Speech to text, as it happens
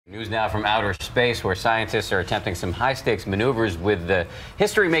News now from outer space, where scientists are attempting some high-stakes maneuvers with the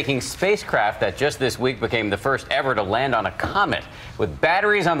history-making spacecraft that just this week became the first ever to land on a comet. With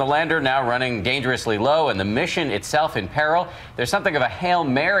batteries on the lander now running dangerously low and the mission itself in peril, there's something of a Hail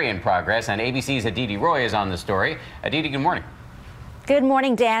Mary in progress, and ABC's Aditi Roy is on the story. Aditi, good morning. Good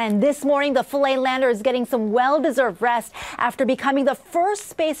morning, Dan. And this morning, the Philae lander is getting some well-deserved rest after becoming the first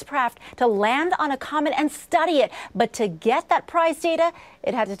spacecraft to land on a comet and study it. But to get that prize data,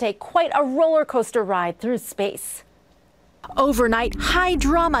 it had to take quite a roller coaster ride through space. Overnight, high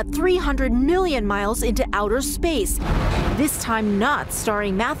drama 300 million miles into outer space. This time not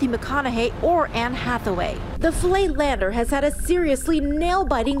starring Matthew McConaughey or Anne Hathaway. The Philae lander has had a seriously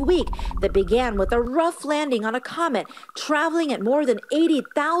nail-biting week that began with a rough landing on a comet, traveling at more than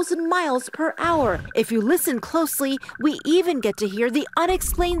 80,000 miles per hour. If you listen closely, we even get to hear the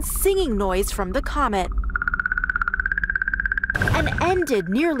unexplained singing noise from the comet. And ended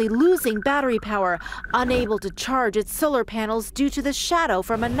nearly losing battery power, unable to charge its solar panels due to the shadow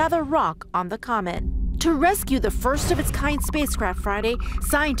from another rock on the comet. To rescue the first of its kind spacecraft Friday,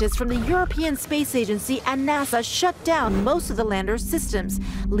 scientists from the European Space Agency and NASA shut down most of the lander's systems,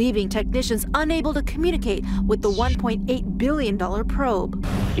 leaving technicians unable to communicate with the $1.8 billion probe.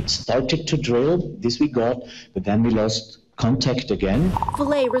 It started to drill, this we got, but then we lost contact again.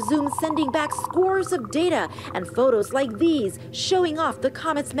 Philae resumed sending back scores of data and photos like these, showing off the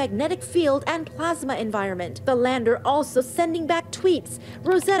comet's magnetic field and plasma environment. The lander also sending back tweets.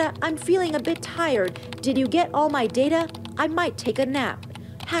 Rosetta, I'm feeling a bit tired. Did you get all my data? I might take a nap.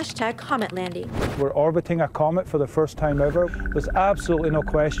 Hashtag comet landing. We're orbiting a comet for the first time ever. There's absolutely no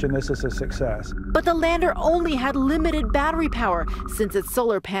question this is a success. But the lander only had limited battery power since its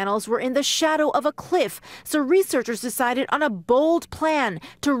solar panels were in the shadow of a cliff. So researchers decided on a bold plan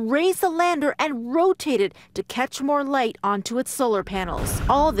to raise the lander and rotate it to catch more light onto its solar panels.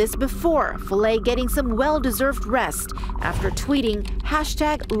 All this before Philae getting some well-deserved rest after tweeting,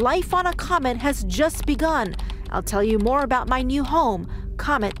 hashtag life on a comet has just begun. I'll tell you more about my new home,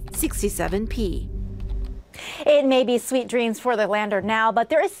 Comet 67P. It may be sweet dreams for the lander now, but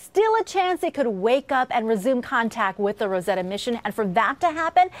there is still a chance it could wake up and resume contact with the Rosetta mission. And for that to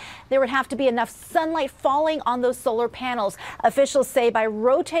happen, there would have to be enough sunlight falling on those solar panels. Officials say by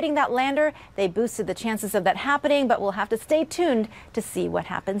rotating that lander, they boosted the chances of that happening, but we'll have to stay tuned to see what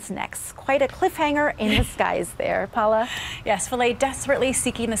happens next. Quite a cliffhanger in the skies there, Paula. Yes, Philae desperately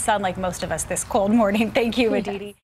seeking the sun like most of us this cold morning. Thank you, Aditi.